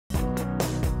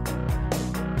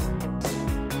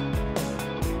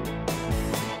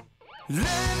Let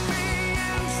me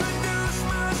introduce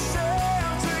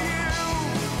myself to you.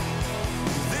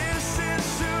 This is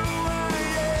who I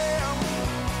am.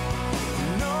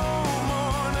 No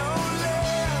more, no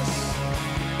less.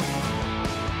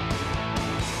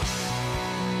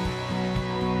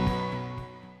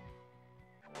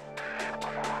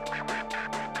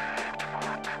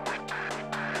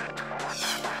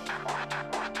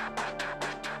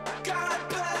 God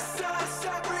bless us,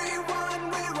 everyone.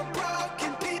 We were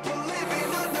broken people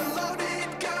living under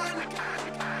loaded gun.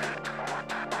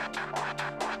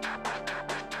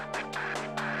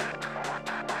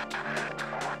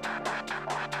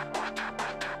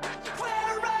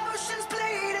 Where oceans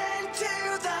bleed into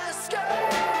the sky.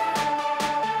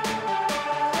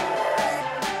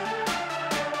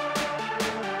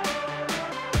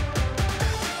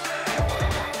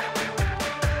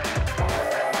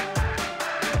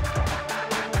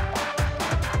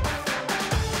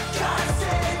 God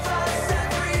save us,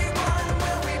 everyone.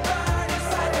 Will we burn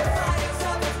inside the fires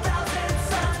of 1,000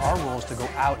 suns? Our role is to go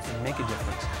out and make a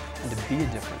difference, and to be a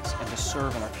difference, and to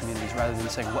serve in our communities, rather than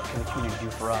saying, what can the community do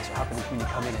for us, or how can the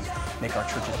community come in and make our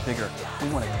churches bigger. We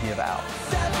want to give out.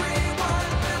 Everyone,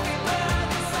 will we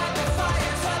burn inside the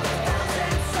fires of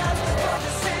 1,000 suns? For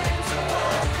the sins of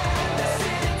our home, the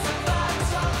sins of our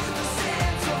tongue, the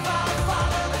sins of our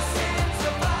father, the sins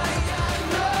of our young.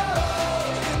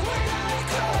 Lord, and when I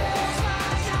close my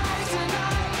eyes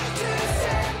tonight to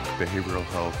sin. Behavioral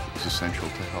health is essential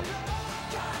to health.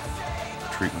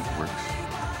 Treatment works,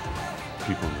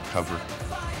 people recover,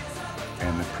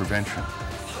 and the prevention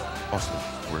also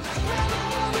works.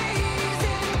 Memories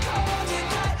in cold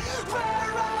night,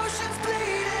 where oceans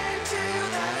bleed into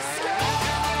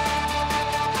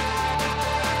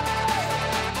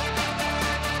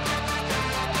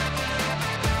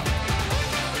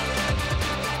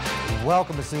the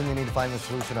Welcome to Soon You Need to Find the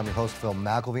Solution. I'm your host, Phil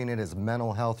McIlveen. It is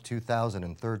Mental Health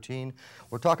 2013.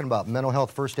 We're talking about Mental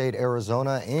Health First Aid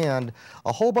Arizona and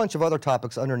a whole bunch of other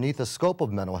topics underneath the scope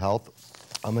of mental health.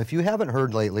 If you haven't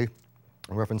heard lately,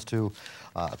 in reference to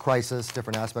crisis,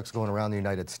 different aspects going around the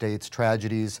United States,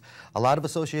 tragedies, a lot of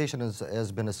association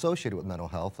has been associated with mental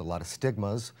health, a lot of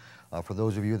stigmas. For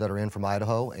those of you that are in from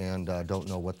Idaho and don't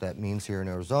know what that means here in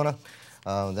Arizona,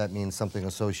 that means something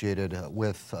associated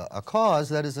with a cause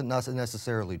that isn't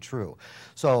necessarily true.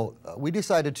 So we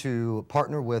decided to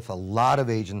partner with a lot of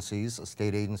agencies,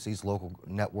 state agencies, local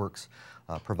networks,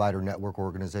 provider network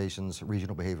organizations,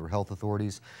 regional behavioral health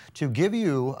authorities, to give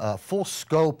you a full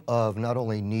scope of not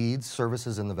only needs,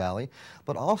 services in the Valley,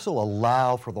 but also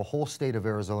allow for the whole state of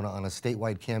Arizona on a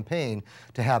statewide campaign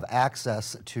to have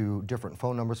access to different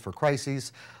phone numbers for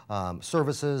crises,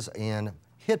 services, and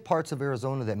hit parts of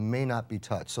Arizona that may not be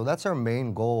touched. So that's our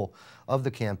main goal of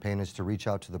the campaign, is to reach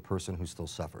out to the person who still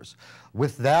suffers.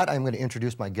 With that, I'm going to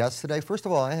introduce my guests today. First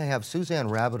of all, I have Suzanne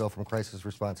Rabideau from Crisis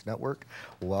Response Network.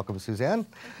 Welcome, Suzanne.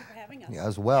 Thank you for having us.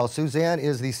 As well, Suzanne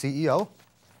is the CEO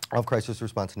of Crisis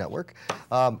Response Network.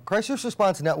 Crisis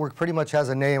Response Network pretty much has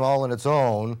a name all on its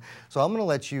own, so I'm going to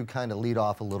let you kind of lead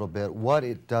off a little bit.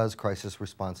 What does Crisis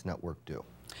Response Network do?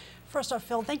 First off,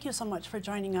 Phil, thank you so much for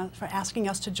joining us, for asking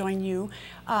us to join you.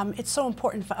 It's so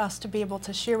important for us to be able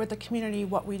to share with the community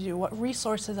what we do, what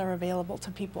resources are available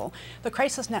to people. The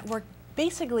Crisis Network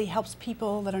basically helps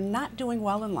people that are not doing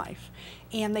well in life,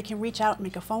 and they can reach out,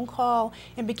 make a phone call,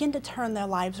 and begin to turn their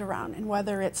lives around. And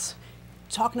whether it's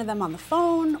talking to them on the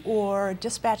phone, or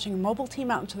dispatching a mobile team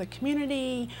out into the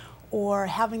community, or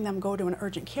having them go to an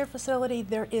urgent care facility,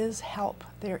 there is help.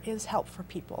 There is help for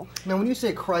people. Now, when you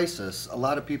say crisis, a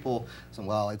lot of people say,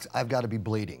 well, I've got to be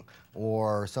bleeding,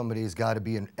 or somebody's got to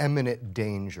be in imminent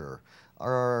danger.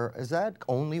 Is that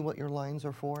only what your lines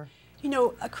are for? You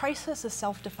know, a crisis is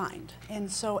self-defined, and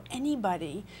so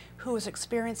anybody who is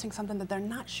experiencing something that they're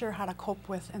not sure how to cope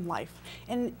with in life,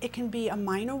 and it can be a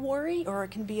minor worry or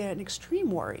it can be an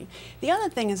extreme worry. The other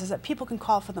thing is that people can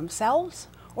call for themselves,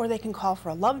 or they can call for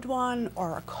a loved one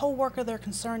or a coworker they're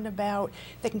concerned about.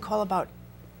 They can call about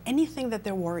anything that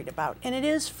they're worried about. And it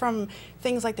is from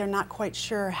things like they're not quite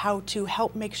sure how to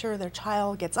help make sure their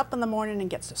child gets up in the morning and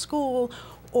gets to school,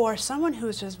 or someone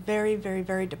who's just very, very,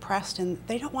 very depressed and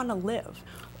they don't want to live.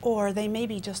 Or they may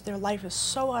be just, their life is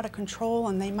so out of control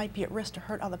and they might be at risk to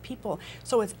hurt other people.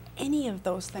 So it's any of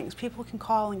those things. People can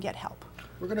call and get help.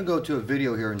 We're going to go to a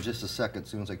video here in just a second, as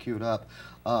soon as I cue it up.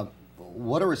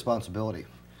 What a responsibility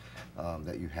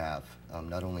that you have,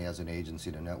 not only as an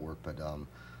agency to network, but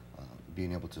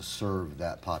being able to serve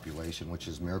that population, which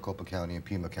is Maricopa County and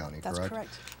Pima County, correct? That's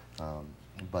correct.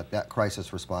 But that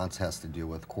crisis response has to do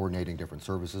with coordinating different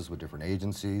services with different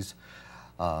agencies.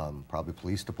 probably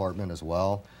police department as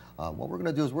well. What we're going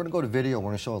to do is we're going to go to video. We're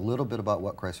going to show a little bit about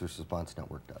what Crisis Response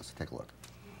Network does. Take a look.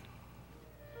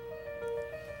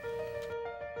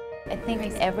 I think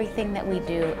everything that we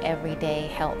do every day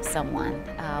helps someone,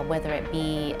 whether it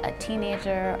be a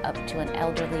teenager up to an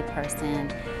elderly person.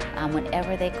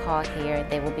 Whenever they call here,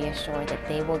 they will be assured that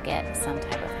they will get some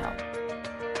type of help.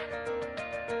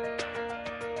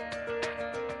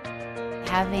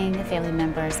 Having family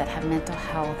members that have mental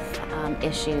health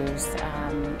issues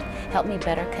help me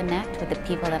better connect with the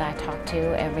people that I talk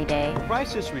to every day. The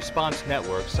Crisis Response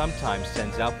Network sometimes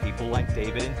sends out people like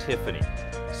David and Tiffany,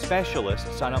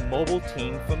 specialists on a mobile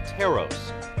team from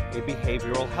Terros, a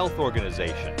behavioral health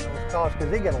organization. Calls because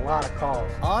they get a lot of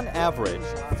calls. On average,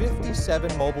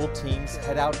 57 mobile teams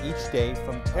head out each day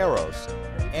from Terros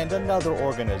and another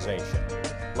organization,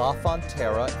 La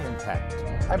Frontera Impact.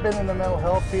 I've been in the mental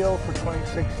health field for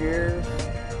 26 years.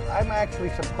 I'm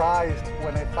actually surprised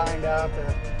when I find out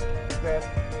that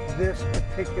this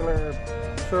particular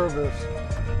service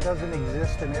doesn't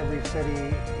exist in every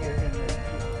city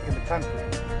in the country.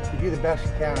 You do the best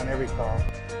you can on every call.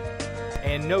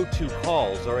 And no two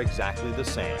calls are exactly the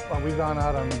same. Well, we've gone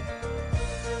out on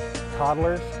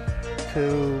toddlers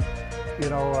to,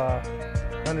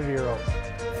 100-year-olds.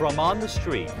 From on the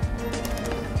street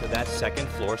to that second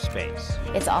floor space.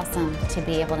 It's awesome to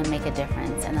be able to make a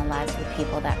difference in the lives of the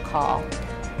people that call.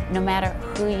 No matter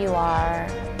who you are,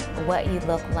 what you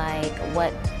look like,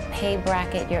 what pay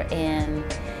bracket you're in,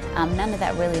 none of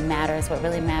that really matters. What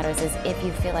really matters is if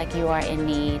you feel like you are in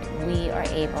need, we are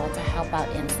able to help out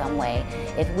in some way.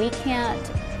 If we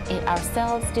can't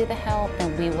ourselves do the help,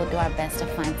 then we will do our best to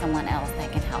find someone else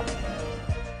that can help.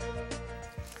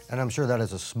 And I'm sure that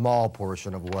is a small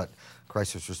portion of what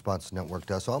Crisis Response Network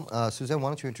does. So, Suzanne, why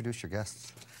don't you introduce your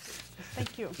guests?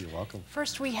 Thank you. You're welcome.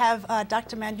 First, we have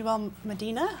Dr. Manuel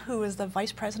Medina, who is the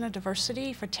Vice President of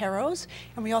Diversity for Terros,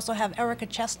 and we also have Erica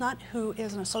Chesnut, who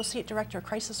is an Associate Director of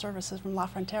Crisis Services from La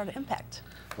Frontera Impact.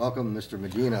 Welcome, Mr.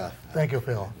 Medina. Thank you,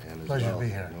 Phil. And Pleasure to be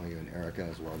here. Knowing you and Erica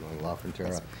as well, knowing La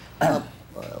Frontera.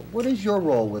 What is your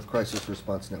role with Crisis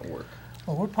Response Network?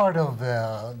 Well, we're part of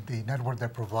the network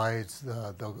that provides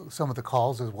some of the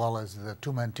calls as well as the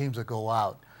two-man teams that go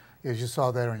out. As you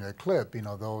saw there in the clip,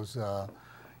 those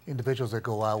individuals that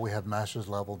go out, we have master's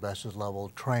level,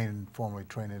 formally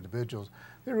trained individuals.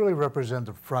 They really represent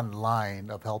the front line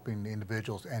of helping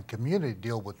individuals and community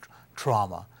deal with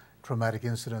traumatic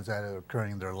incidents that are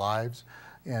occurring in their lives.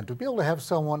 And to be able to have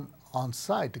someone on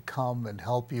site to come and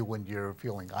help you when you're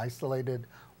feeling isolated,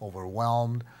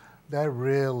 overwhelmed, that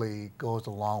really goes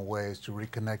a long ways to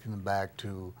reconnecting them back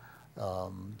to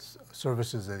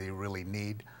services that they really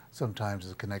need. Sometimes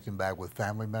it's connecting back with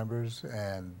family members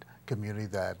and community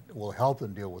that will help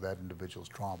them deal with that individual's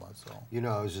trauma. So,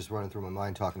 I was just running through my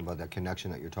mind talking about that connection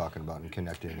that you're talking about and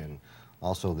connecting, and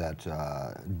also that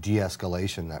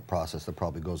de-escalation, that process that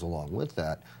probably goes along with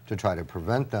that to try to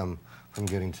prevent them from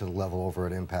getting to the level over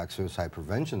at Impact Suicide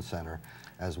Prevention Center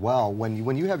as well. When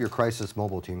you have your crisis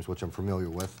mobile teams, which I'm familiar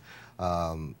with,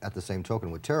 at the same token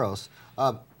with Terros,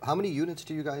 how many units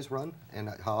do you guys run, and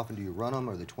how often do you run them?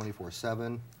 Are they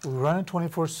 24/7? We run it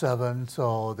 24/7,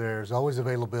 so there's always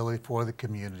availability for the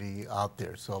community out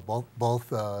there. So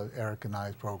both Eric and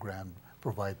I's program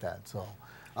provide that. So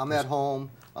I'm at home,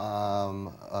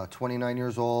 29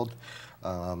 years old.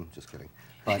 Just kidding.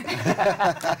 But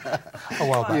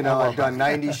I've done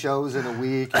 90 shows in a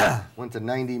week, went to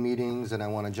 90 meetings, and I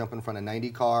want to jump in front of 90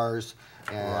 cars,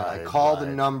 and I call the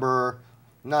number,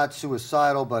 not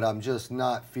suicidal, but I'm just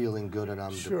not feeling good and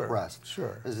I'm depressed.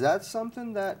 Sure. Is that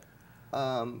something that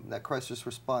that crisis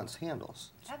response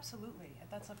handles? Absolutely.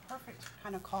 That's a perfect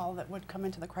kind of call that would come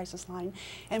into the crisis line.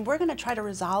 And we're going to try to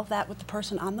resolve that with the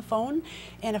person on the phone.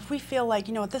 And if we feel like,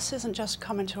 this isn't just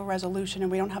coming to a resolution and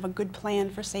we don't have a good plan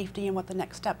for safety and what the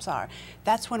next steps are,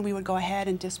 that's when we would go ahead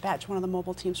and dispatch one of the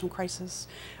mobile teams from Crisis,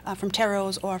 from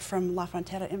Terros or from La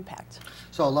Frontera Impact.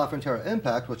 So La Frontera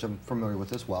Impact, which I'm familiar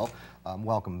with as well,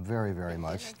 welcome very, very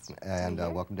much. And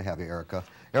welcome to have you, Erica.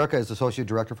 Erica is Associate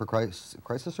Director for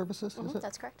Crisis Services, is it?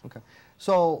 That's correct. Okay.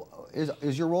 So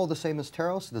is your role the same as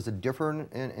Terros? Does it differ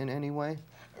in any way?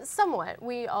 Somewhat.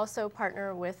 We also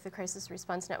partner with the Crisis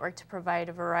Response Network to provide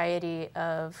a variety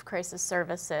of crisis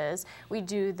services. We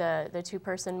do the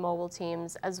two-person mobile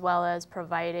teams as well as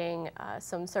providing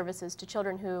some services to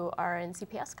children who are in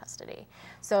CPS custody.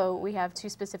 So we have two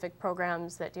specific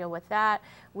programs that deal with that.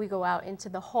 We go out into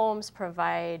the homes,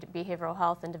 provide behavioral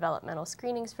health and developmental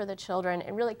screenings for the children,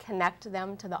 and really connect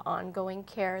them to the ongoing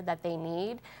care that they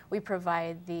need. We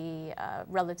provide the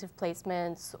relative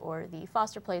placements or the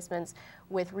foster placements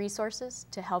with resources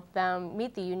to help them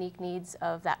meet the unique needs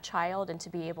of that child and to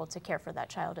be able to care for that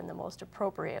child in the most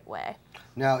appropriate way.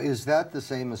 Now, is that the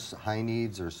same as high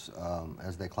needs, or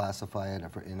as they classify it?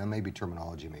 And maybe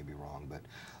terminology may be wrong, but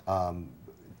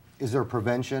is there a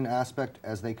prevention aspect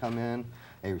as they come in,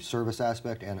 a service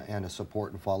aspect, and a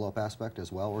support and follow-up aspect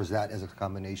as well, or is that as a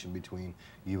combination between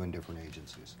you and different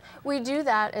agencies? We do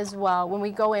that as well. When we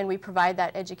go in, we provide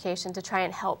that education to try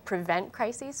and help prevent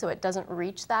crises so it doesn't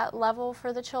reach that level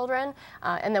for the children,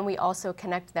 and then we also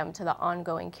connect them to the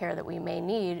ongoing care that we may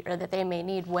need, or that they may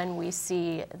need when we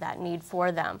see that need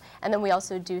for them. And then we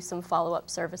also do some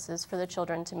follow-up services for the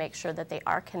children to make sure that they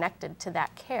are connected to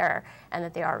that care and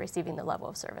that they are receiving the level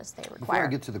of service they require. Before I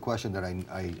get to the question that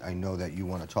I know that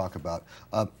you want to talk about,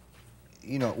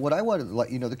 you know, what I want to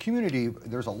let you know, the community,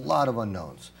 there's a lot of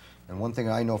unknowns. And one thing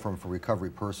I know from for recovery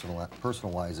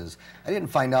personal-wise is I didn't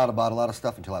find out about a lot of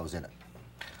stuff until I was in it.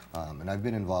 And I've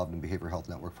been involved in Behavioral Health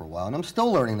Network for a while, and I'm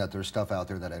still learning that there's stuff out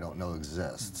there that I don't know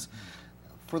exists.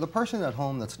 For the person at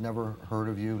home that's never heard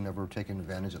of you, never taken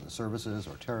advantage of the services,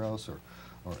 or Terros, or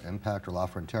Impact, or La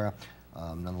Frontera,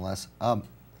 nonetheless,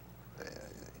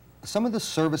 some of the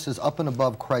services up and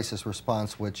above crisis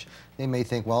response, which they may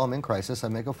think, well, I'm in crisis, I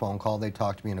make a phone call, they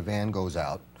talk to me, and a van goes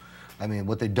out. I mean,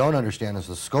 what they don't understand is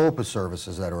the scope of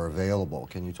services that are available.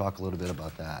 Can you talk a little bit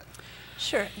about that?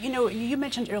 Sure. You know, you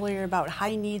mentioned earlier about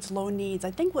high needs, low needs.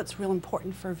 I think what's real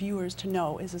important for viewers to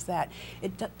know is that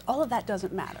all of that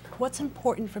doesn't matter. What's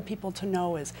important for people to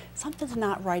know is something's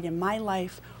not right in my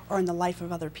life or in the life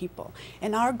of other people.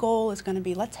 And our goal is going to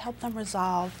be, let's help them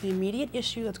resolve the immediate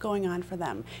issue that's going on for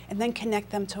them, and then connect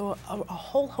them to a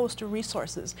whole host of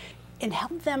resources and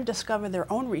help them discover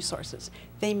their own resources.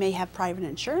 They may have private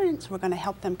insurance. We're going to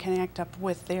help them connect up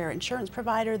with their insurance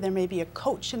provider. There may be a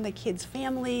coach in the kid's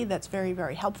family that's very,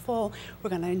 very helpful.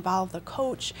 We're going to involve the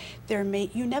coach.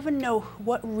 You never know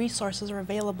what resources are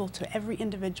available to every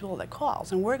individual that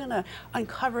calls, and we're going to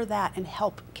uncover that and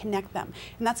help connect them.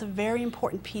 And that's a very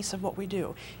important piece of what we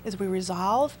do, is we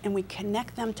resolve and we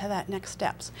connect them to that next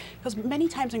steps. Because many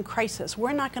times in crisis,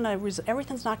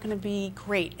 everything's not going to be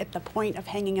great at the point of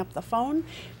hanging up the phone.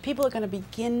 People are going to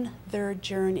begin their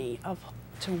journey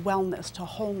to wellness, to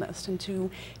wholeness, and to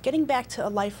getting back to a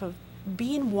life of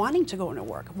wanting to go into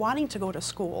work, wanting to go to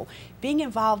school, being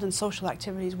involved in social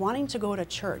activities, wanting to go to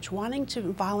church, wanting to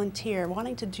volunteer,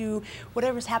 wanting to do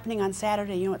whatever's happening on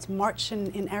Saturday. You know, it's March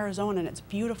in Arizona and it's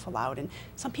beautiful out, and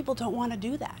some people don't want to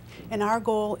do that. And our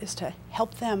goal is to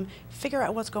help them figure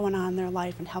out what's going on in their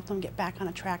life and help them get back on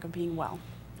a track of being well.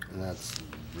 And that's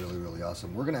really, really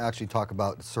awesome. We're going to actually talk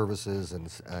about services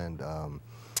and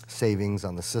savings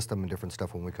on the system and different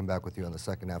stuff when we come back with you on the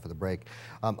second half of the break.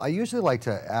 I usually like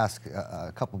to ask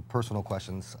a couple personal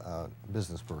questions,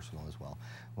 business personal as well,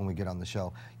 when we get on the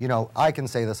show. You know, I can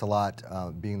say this a lot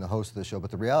being the host of the show,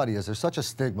 but the reality is there's such a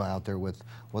stigma out there with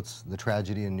what's the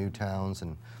tragedy in new towns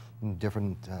and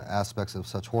different aspects of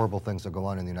such horrible things that go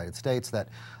on in the United States, that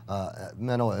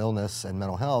mental illness and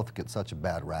mental health get such a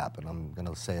bad rap, and I'm going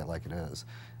to say it like it is.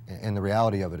 And the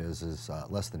reality of it is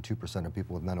less than 2% of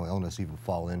people with mental illness even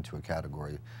fall into a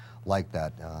category like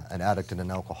that. An addict and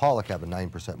an alcoholic have a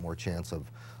 9% more chance of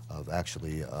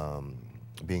actually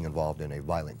being involved in a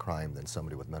violent crime than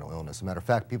somebody with mental illness. As a matter of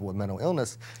fact, people with mental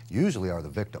illness usually are the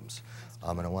victims.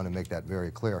 And I want to make that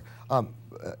very clear.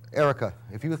 Erica,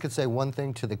 if you could say one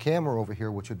thing to the camera over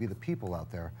here, which would be the people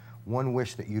out there, one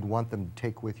wish that you'd want them to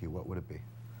take with you, what would it be?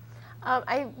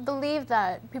 I believe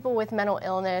that people with mental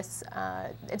illness,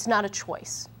 it's not a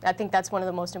choice. I think that's one of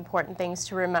the most important things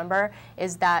to remember,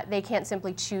 is that they can't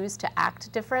simply choose to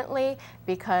act differently,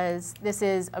 because this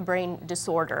is a brain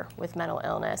disorder with mental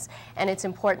illness. And it's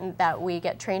important that we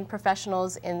get trained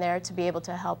professionals in there to be able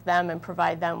to help them and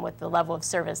provide them with the level of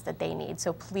service that they need.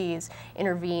 So please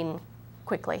intervene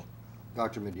quickly.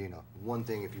 Dr. Medina, one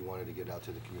thing if you wanted to get out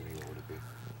to the community, what would it be?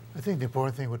 I think the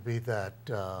important thing would be that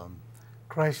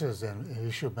crisis and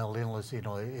issue of mental illness, you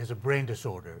know, is a brain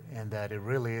disorder, and that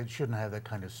it shouldn't have that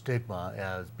kind of stigma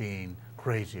as being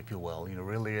crazy, if you will. You know,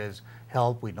 really is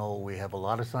help. We know we have a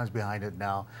lot of science behind it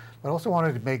now. But I also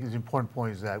wanted to make this important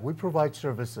point, is that we provide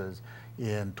services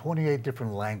in 28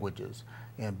 different languages.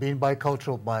 And being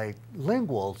bicultural,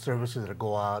 bilingual services that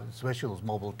go out, especially those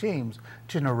mobile teams,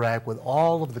 to interact with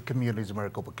all of the communities in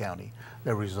Maricopa County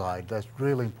that reside. That's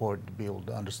really important to be able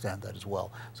to understand that as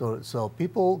well. So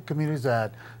communities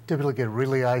that typically get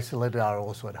really isolated are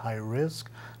also at high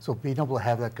risk. So being able to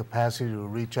have that capacity to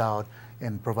reach out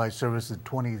and provide service in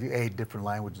 28 different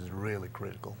languages is really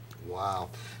critical. Wow.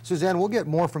 Suzanne, we'll get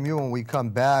more from you when we come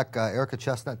back. Erica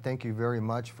Chesnut, thank you very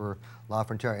much for La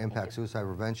Frontera Impact Suicide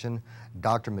Prevention.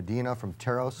 Dr. Medina from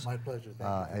Terros. My pleasure,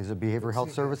 thank you. Is it Behavioral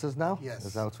Health Services now? Yes.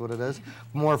 Is that what it is?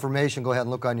 For more information, go ahead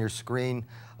and look on your screen.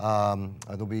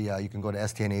 There'll be, you can go to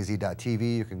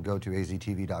stnaz.tv, you can go to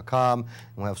aztv.com, and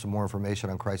we'll have some more information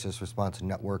on Crisis Response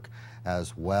Network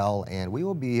as well. And we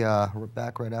will be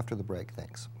back right after the break.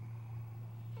 Thanks.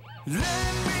 Let me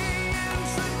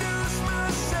introduce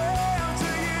myself to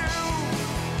you.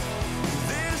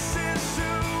 This is who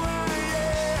I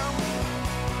am.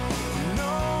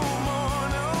 No more,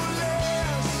 no less.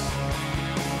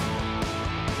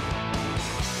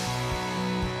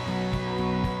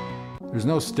 There's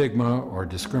no stigma or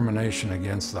discrimination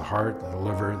against the heart, the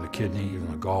liver, the kidney, even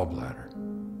the gallbladder.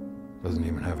 Doesn't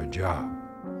even have a job.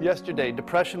 Yesterday,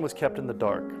 depression was kept in the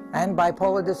dark. And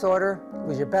bipolar disorder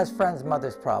was your best friend's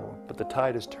mother's problem. But the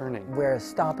tide is turning. We're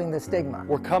stopping the stigma.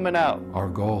 We're coming out. Our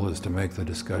goal is to make the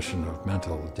discussion of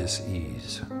mental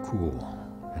dis-ease cool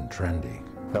and trendy.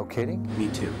 No kidding? Me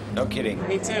too. No kidding.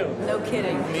 Me too. No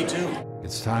kidding. Me too.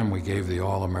 It's time we gave the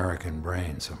all-American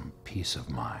brain some peace of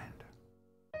mind.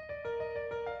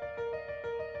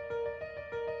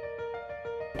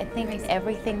 I think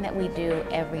everything that we do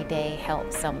every day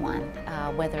helps someone,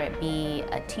 whether it be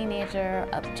a teenager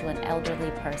up to an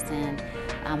elderly person.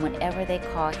 Whenever they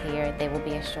call here, they will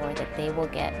be assured that they will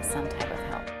get some type of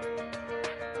help.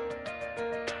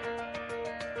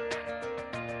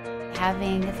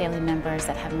 Having family members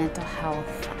that have mental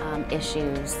health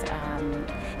issues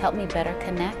help me better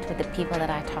connect with the people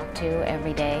that I talk to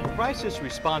every day. The Crisis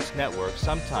Response Network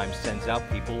sometimes sends out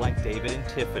people like David and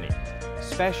Tiffany,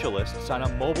 specialists on a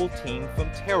mobile team from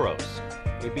Terros,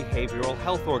 a behavioral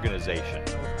health organization.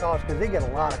 Calls, because they get a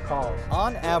lot of calls.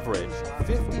 On average,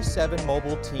 57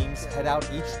 mobile teams head out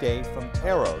each day from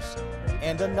Terros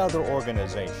and another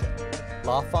organization,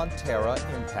 La Frontera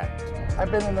Impact. I've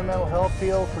been in the mental health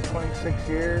field for 26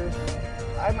 years.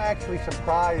 I'm actually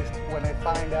surprised when I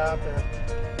find out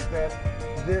that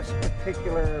this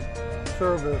particular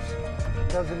service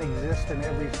doesn't exist in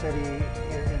every city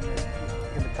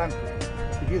in the country.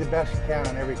 You do the best you can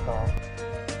on every call.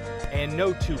 And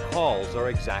no two calls are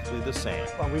exactly the same.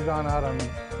 Well, we've gone out on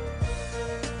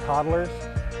toddlers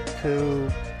to,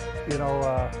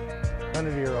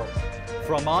 100-year-olds.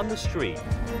 From on the street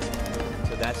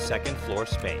to that second floor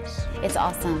space. It's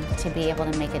awesome to be able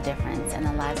to make a difference in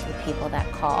the lives of the people that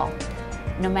call.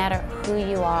 No matter who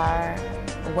you are,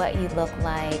 what you look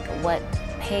like, what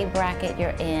pay bracket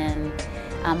you're in,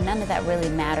 none of that really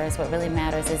matters. What really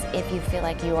matters is if you feel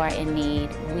like you are in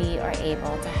need, we are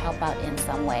able to help out in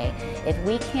some way. If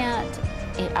we can't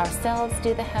ourselves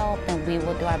do the help, then we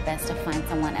will do our best to find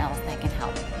someone else that can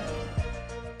help.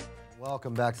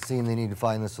 Welcome back to Seeing the Need to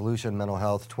Find the Solution, Mental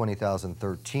Health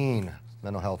 2013,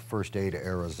 Mental Health First Aid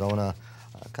Arizona.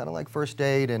 Kind of like first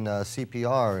aid and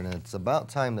CPR, and it's about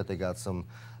time that they got some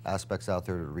aspects out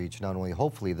there to reach not only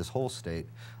hopefully this whole state,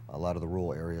 a lot of the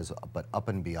rural areas, but up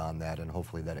and beyond that, and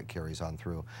hopefully that it carries on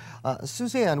through.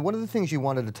 Suzanne, one of the things you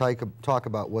wanted to talk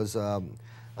about was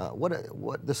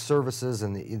what the services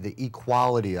and the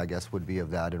equality, I guess, would be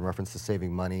of that in reference to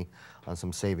saving money on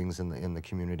some savings in the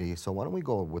community. So why don't we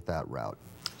go with that route?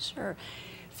 Sure.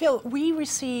 Phil, we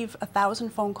receive 1,000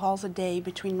 phone calls a day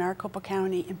between Maricopa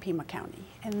County and Pima County.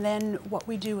 And then what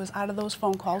we do is out of those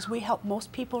phone calls, we help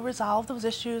most people resolve those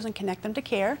issues and connect them to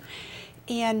care.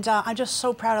 And I'm just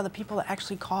so proud of the people that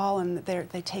actually call, and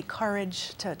they take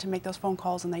courage to make those phone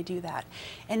calls, and they do that.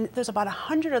 And there's about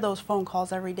 100 of those phone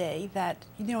calls every day that,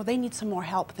 they need some more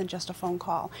help than just a phone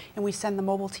call. And we send the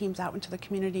mobile teams out into the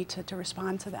community to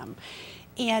respond to them.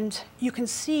 And you can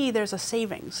see there's a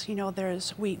savings.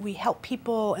 We help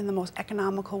people in the most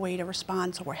economical way to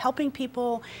respond. So we're helping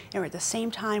people, and at the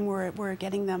same time we're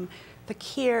getting them the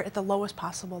care at the lowest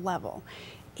possible level.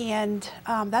 And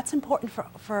that's important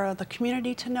for the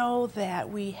community to know that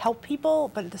we help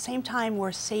people, but at the same time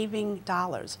we're saving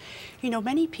dollars.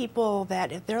 Many people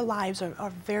that if their lives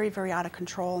are very, very out of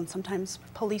control, and sometimes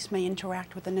police may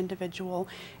interact with an individual,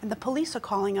 and the police are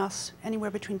calling us anywhere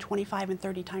between 25 and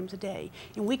 30 times a day.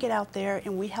 And we get out there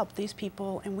and we help these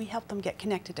people, and we help them get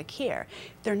connected to care.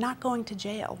 They're not going to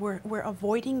jail. We're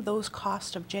avoiding those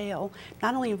costs of jail,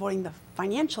 not only avoiding the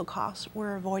financial costs,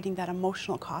 we're avoiding that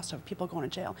emotional cost of people going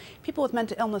to jail. People with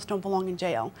mental illness don't belong in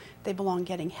jail. They belong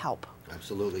getting help.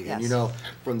 Absolutely. Yes. And you know,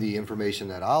 from the information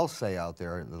that I'll say out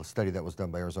there, the study that was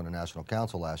done by Arizona National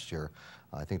Council last year,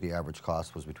 I think the average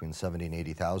cost was between $70,000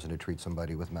 and $80,000 to treat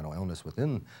somebody with mental illness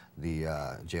within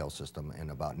the jail system,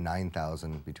 and about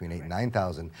 $9,000, between $8,000 and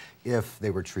 $9,000 if they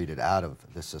were treated out of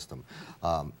the system.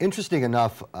 Interesting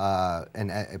enough,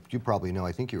 and you probably know,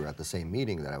 I think you were at the same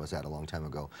meeting that I was at a long time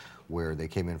ago, where they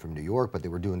came in from New York, but they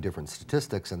were doing different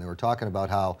statistics, and they were talking about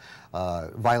how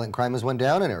violent crime has went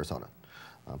down in Arizona.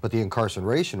 But the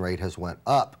incarceration rate has went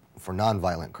up for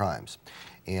nonviolent crimes.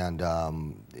 And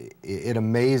it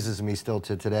amazes me still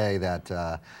to today that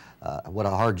what a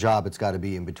hard job it's got to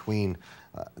be in between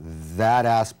that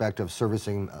aspect of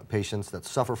servicing patients that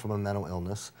suffer from a mental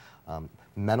illness.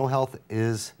 Mental health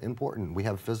is important. We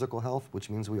have physical health, which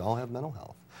means we all have mental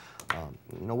health.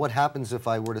 You know, what happens if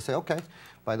I were to say, okay,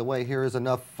 by the way, here is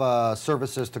enough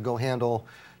services to go handle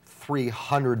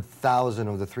 300,000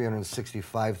 of the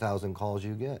 365,000 calls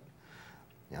you get.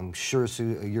 I'm sure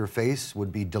your face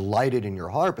would be delighted in your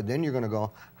heart, but then you're going to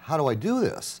go, how do I do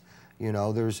this? You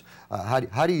know, there's how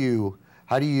do you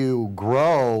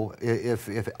grow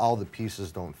if all the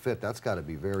pieces don't fit? That's got to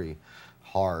be very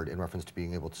hard in reference to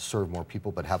being able to serve more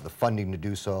people, but have the funding to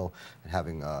do so, and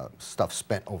having stuff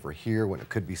spent over here when it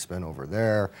could be spent over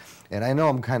there. And I know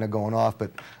I'm kind of going off, but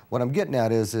what I'm getting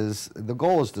at is the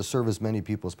goal is to serve as many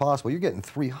people as possible. You're getting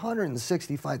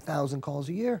 365,000 calls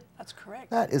a year. That's correct.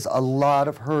 That is a lot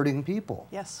of hurting people.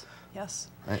 Yes. Yes.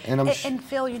 And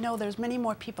Phil, you know, there's many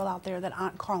more people out there that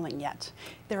aren't calling yet.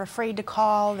 They're afraid to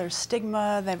call. There's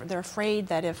stigma. They're afraid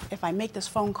that if I make this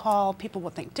phone call, people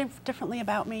will think differently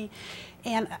about me.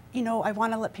 And, you know, I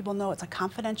want to let people know it's a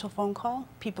confidential phone call.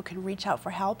 People can reach out for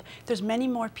help. There's many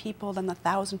more people than the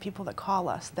 1,000 people that call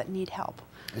us that need help.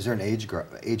 Is there an age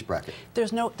bracket?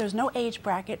 There's no age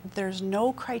bracket. There's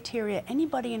no criteria.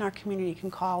 Anybody in our community can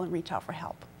call and reach out for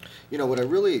help. You know, what I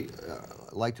really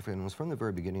liked was from the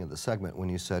very beginning of the segment when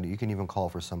you said you can even call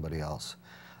for somebody else.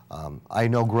 I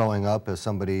know growing up as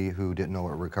somebody who didn't know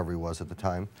what recovery was at the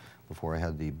time, before I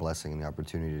had the blessing and the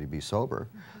opportunity to be sober,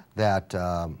 that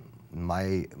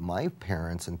my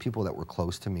parents and people that were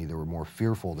close to me, they were more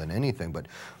fearful than anything, but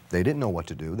they didn't know what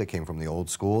to do. They came from the old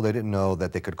school. They didn't know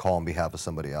that they could call on behalf of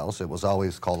somebody else. It was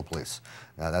always call the police.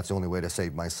 That's the only way to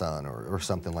save my son, or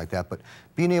something like that. But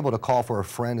being able to call for a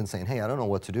friend and saying, hey, I don't know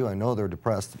what to do. I know they're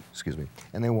depressed, excuse me,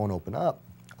 and they won't open up.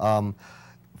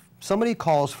 Somebody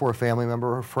calls for a family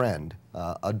member or a friend,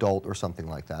 adult or something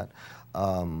like that,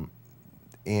 are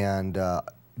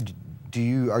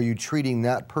you treating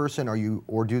that person?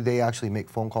 Or do they actually make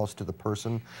phone calls to the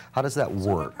person? How does that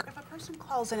work? If a person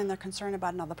calls in and they're concerned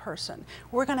about another person,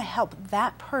 we're going to help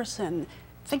that person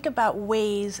think about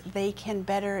ways they can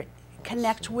better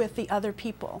connect with the other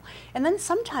people. And then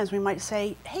sometimes we might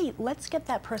say, hey, let's get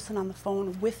that person on the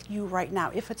phone with you right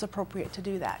now, if it's appropriate to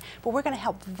do that. But we're going to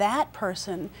help that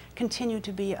person continue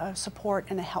to be a support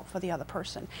and a help for the other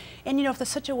person. And you know, if the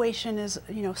situation is,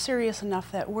 you know, serious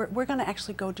enough that we're going to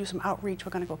actually go do some outreach,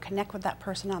 we're going to go connect with that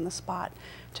person on the spot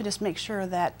to just make sure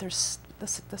that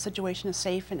the situation is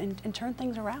safe and turn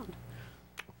things around.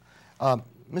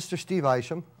 Mr. Steve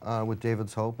Isham with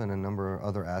David's Hope and a number of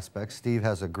other aspects. Steve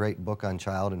has a great book on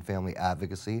child and family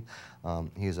advocacy.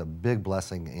 He is a big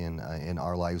blessing in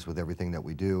our lives with everything that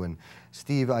we do. And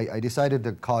Steve, I decided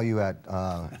to call you at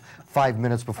 5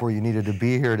 minutes before you needed to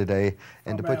be here today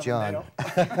and to put you on.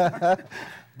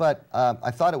 But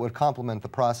I thought it would complement the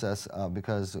process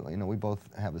because, you know, we both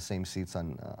have the same seats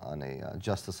on a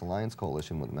Justice Alliance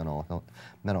coalition with mental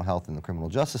health in the criminal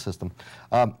justice system.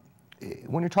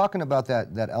 When you're talking about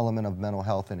that element of mental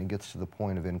health and it gets to the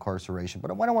point of incarceration,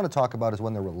 but what I want to talk about is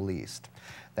when they're released,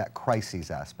 that crises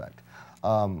aspect.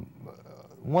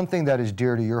 One thing that is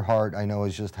dear to your heart, I know,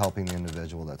 is just helping the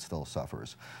individual that still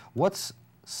suffers. What's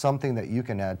something that you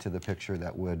can add to the picture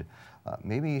that would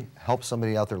maybe help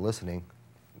somebody out there listening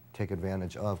take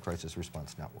advantage of Crisis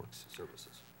Response Network's services?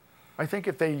 I think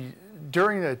if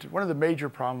one of the major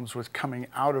problems with coming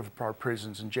out of our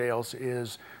prisons and jails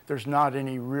is there's not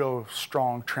any real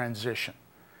strong transition.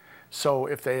 So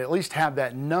if they at least have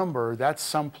that number, that's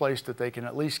some place that they can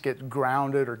at least get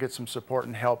grounded or get some support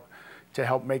and help to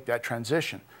help make that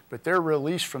transition. But they're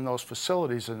released from those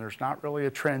facilities and there's not really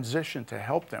a transition to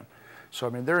help them. So, I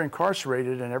mean, they're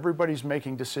incarcerated and everybody's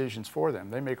making decisions for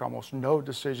them. They make almost no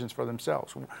decisions for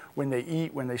themselves. When they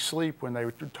eat, when they sleep, when they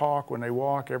talk, when they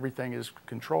walk, everything is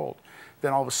controlled.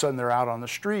 Then all of a sudden they're out on the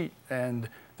street and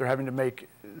they're having to make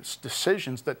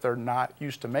decisions that they're not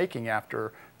used to making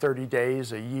after 30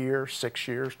 days, a year, 6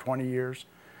 years, 20 years.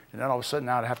 And then all of a sudden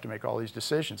now to have to make all these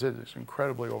decisions, it is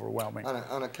incredibly overwhelming.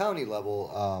 On a county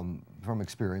level, from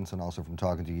experience and also from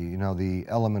talking to you, you know, the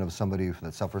element of somebody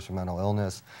that suffers from mental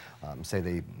illness, say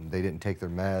they didn't take their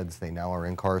meds, they now are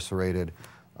incarcerated,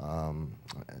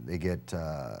 they get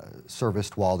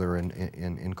serviced while they're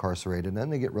incarcerated, and then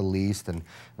they get released. And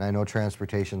I know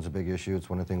transportation's a big issue. It's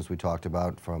one of the things we talked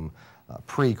about from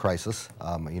pre-crisis.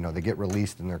 You know, they get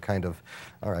released and they're kind of,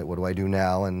 all right, what do I do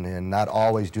now? And not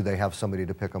always do they have somebody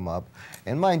to pick them up.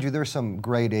 And mind you, there's some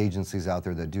great agencies out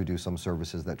there that do some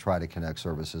services, that try to connect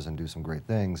services and do some great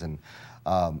things. And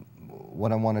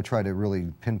what I want to try to really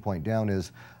pinpoint down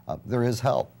is there is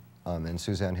help. And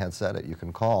Suzanne had said it, you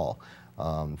can call.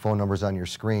 Phone numbers on your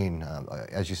screen.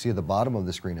 As you see at the bottom of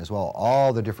the screen as well,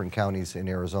 all the different counties in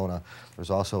Arizona, there's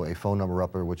also a phone number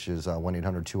up there which is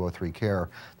 1-800-203-CARE.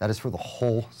 That is for the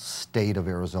whole state of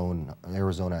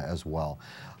Arizona as well.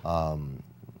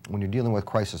 When you're dealing with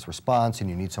crisis response and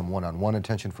you need some one-on-one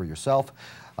attention for yourself,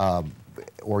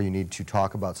 or you need to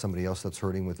talk about somebody else that's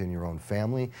hurting within your own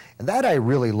family. And that I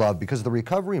really love, because the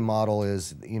recovery model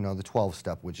is, you know, the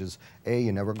 12-step, which is A,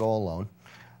 you never go alone.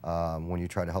 When you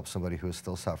try to help somebody who is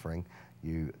still suffering,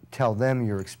 you tell them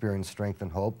your experience, strength,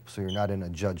 and hope, so you're not in a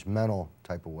judgmental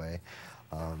type of way.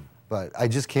 But I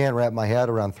just can't wrap my head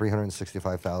around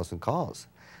 365,000 calls.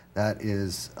 That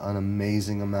is an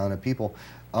amazing amount of people.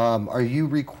 Are you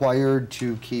required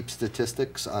to keep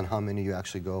statistics on how many you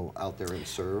actually go out there and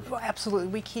serve? Well, absolutely.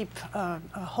 We keep a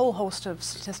whole host of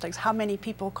statistics. How many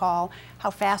people call,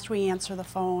 how fast we answer the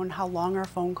phone, how long our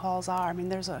phone calls are. I mean,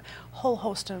 there's a whole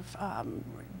host of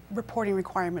reporting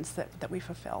requirements that we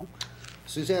fulfill.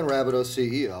 Suzanne Rabideau,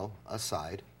 CEO,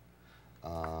 aside,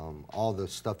 all the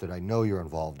stuff that I know you're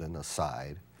involved in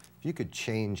aside, if you could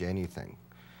change anything,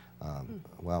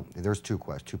 well, there's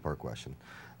two-part question.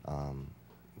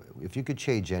 If you could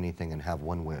change anything and have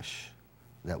one wish,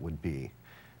 that would be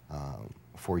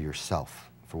for yourself,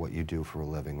 for what you do for a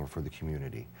living or for the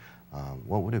community,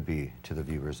 what would it be to the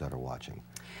viewers that are watching?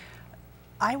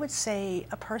 I would say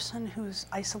a person who's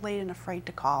isolated and afraid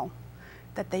to call,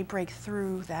 that they break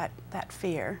through that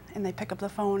fear and they pick up the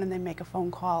phone and they make a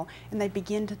phone call and they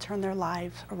begin to turn their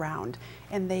lives around,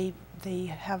 and they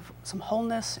have some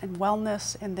wholeness and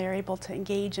wellness, and they're able to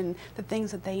engage in the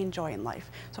things that they enjoy in life.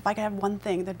 So if I could have one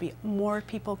thing, there'd be more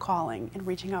people calling and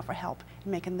reaching out for help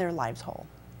and making their lives whole.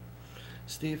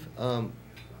 Steve,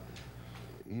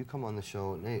 you come on the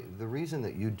show, and the reason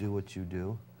that you do what you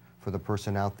do for the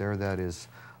person out there that is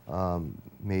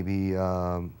maybe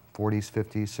 40s,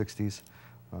 50s, 60s,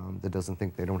 that doesn't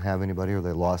think they don't have anybody or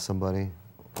they lost somebody,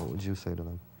 what would you say to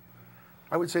them?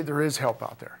 I would say there is help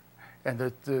out there, and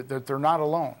that they're not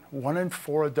alone. 1 in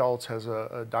 4 adults has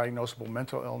a diagnosable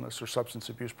mental illness or substance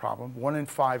abuse problem. 1 in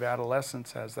 5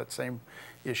 adolescents has that same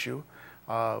issue.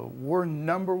 We're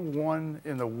 #1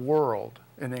 in the world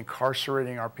in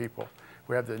incarcerating our people.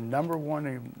 We have the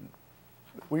 #1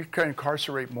 we can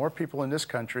incarcerate more people in this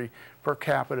country per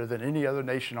capita than any other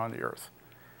nation on the earth.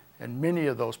 And many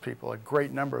of those people, a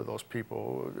great number of those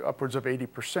people, upwards of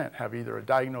 80%, have either a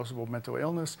diagnosable mental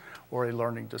illness or a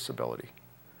learning disability.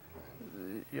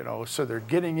 You know, so they're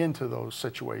getting into those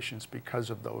situations because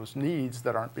of those needs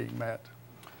that aren't being met.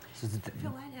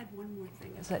 Phil, I'd add one more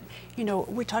thing, is that, you know,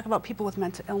 we talk about people with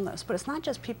mental illness, but it's not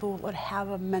just people that have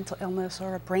a mental illness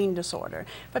or a brain disorder,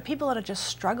 but people that are just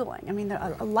struggling. I mean,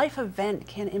 a life event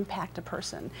can impact a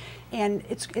person, and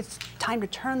it's time to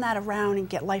turn that around and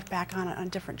get life back on a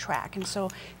different track. And so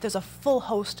there's a full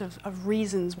host of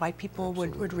reasons why people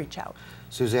would reach out.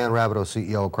 Suzanne Rabideau,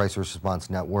 CEO of Crisis Response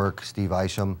Network, Steve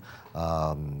Isham,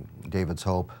 David's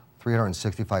Hope,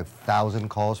 365,000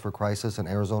 calls for crisis in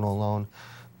Arizona alone.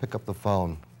 Pick up the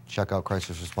phone, check out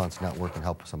Crisis Response Network, and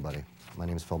help somebody. My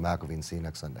name is Phil McIlveen. See you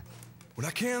next Sunday. When I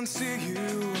can't see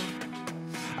you,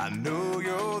 I know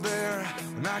you're there.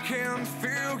 When I can't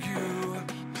feel you,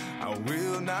 I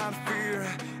will not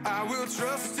fear. I will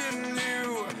trust in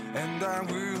you, and I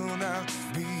will not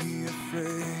be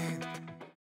afraid.